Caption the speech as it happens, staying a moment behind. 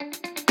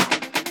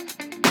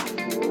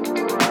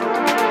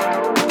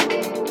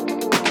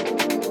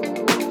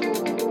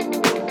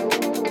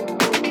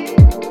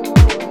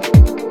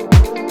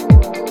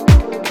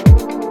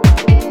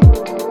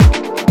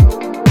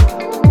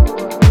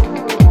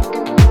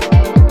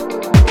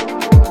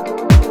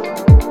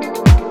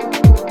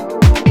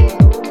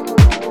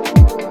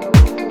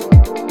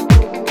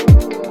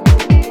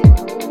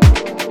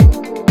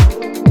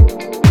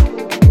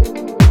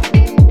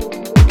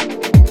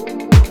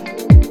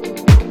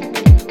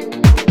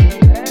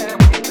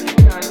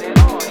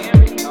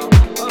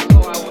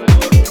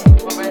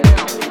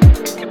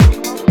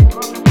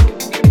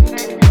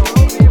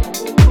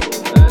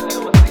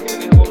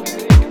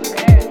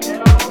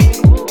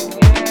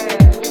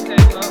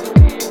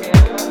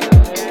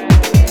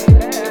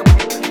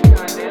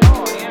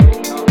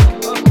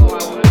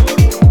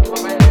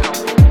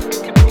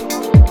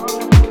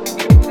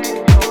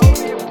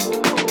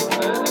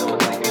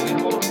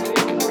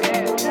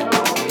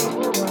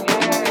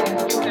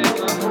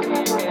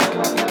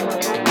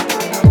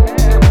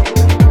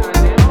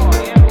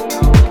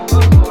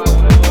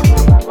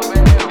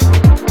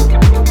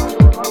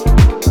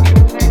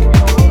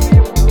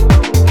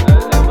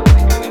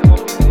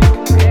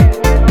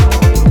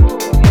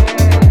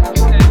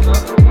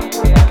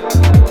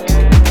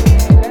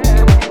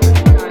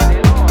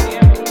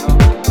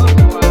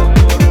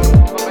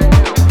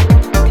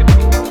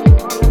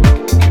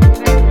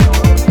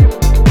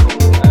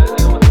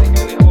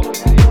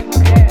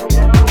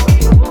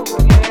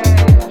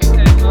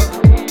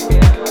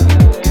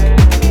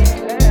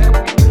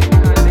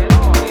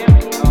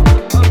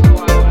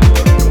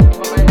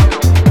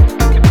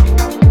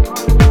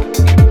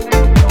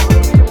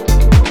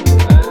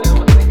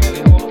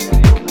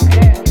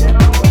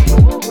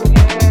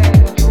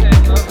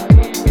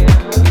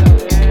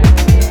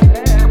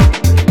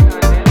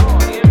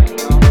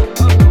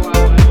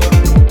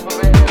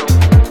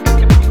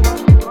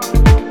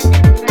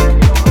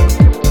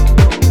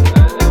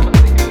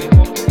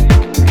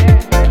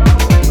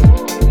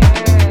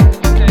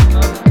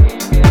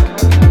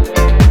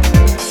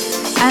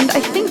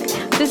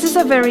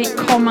very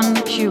common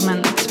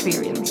human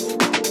experience.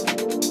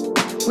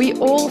 We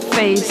all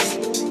face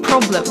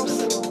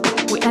problems.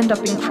 We end up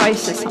in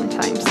crisis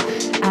sometimes,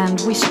 and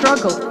we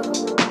struggle.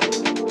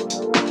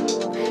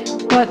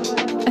 But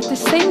at the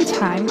same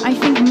time, I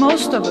think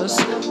most of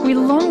us, we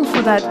long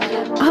for that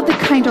other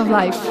kind of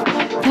life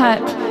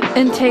that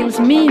entails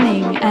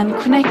meaning and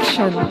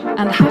connection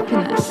and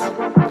happiness.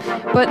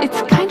 But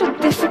it's kind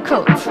of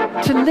difficult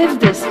to live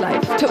this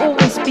life, to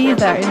always be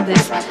there in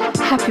this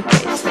happy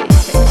place, they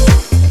say.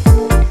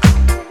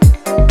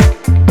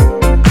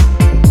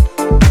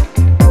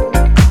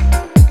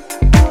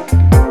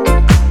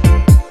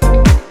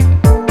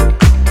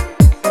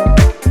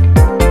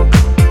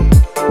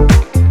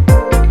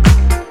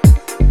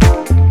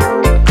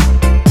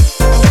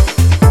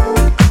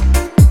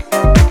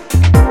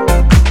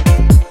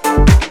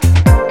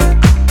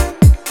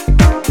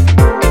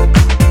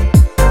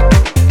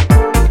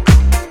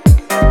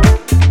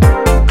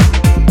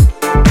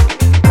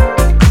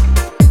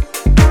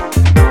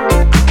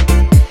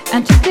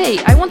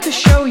 I want to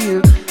show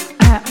you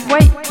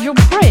why your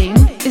brain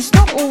is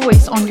not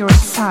always on your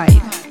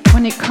side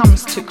when it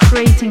comes to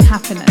creating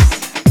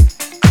happiness,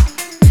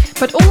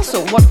 but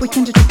also what we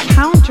can do to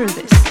counter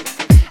this.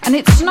 And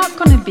it's not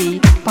going to be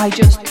by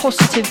just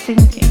positive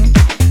thinking.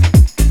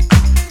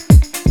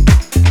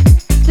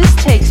 This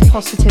takes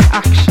positive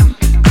action,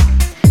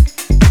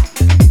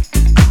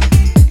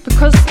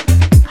 because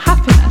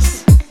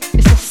happiness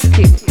is a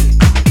skill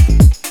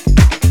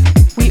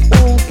we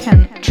all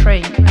can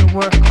train and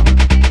work on.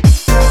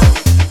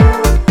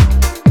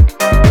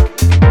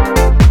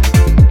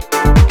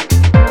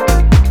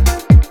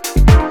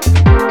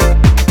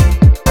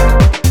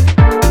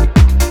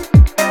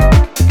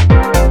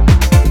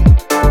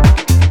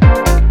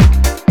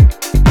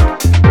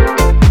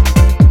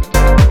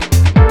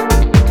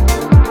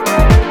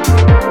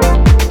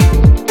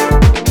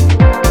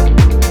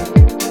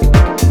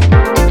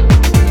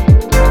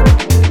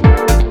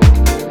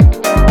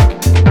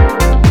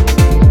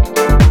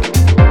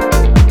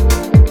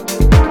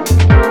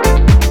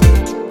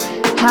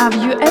 Have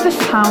you ever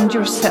found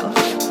yourself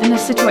in a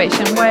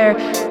situation where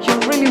you're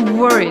really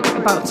worried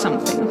about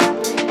something,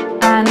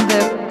 and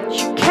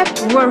you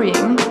kept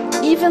worrying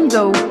even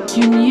though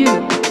you knew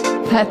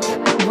that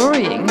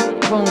worrying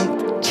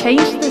won't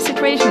change the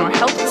situation or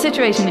help the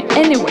situation in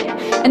any way,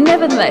 and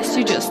nevertheless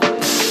you just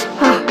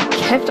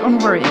kept on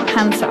worrying?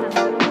 Hands up.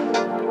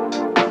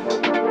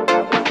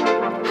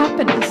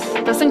 Happiness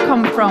doesn't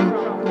come from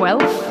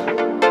wealth,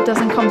 it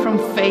doesn't come from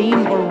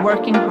fame or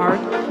working hard,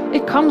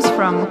 it comes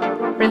from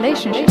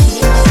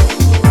relationships.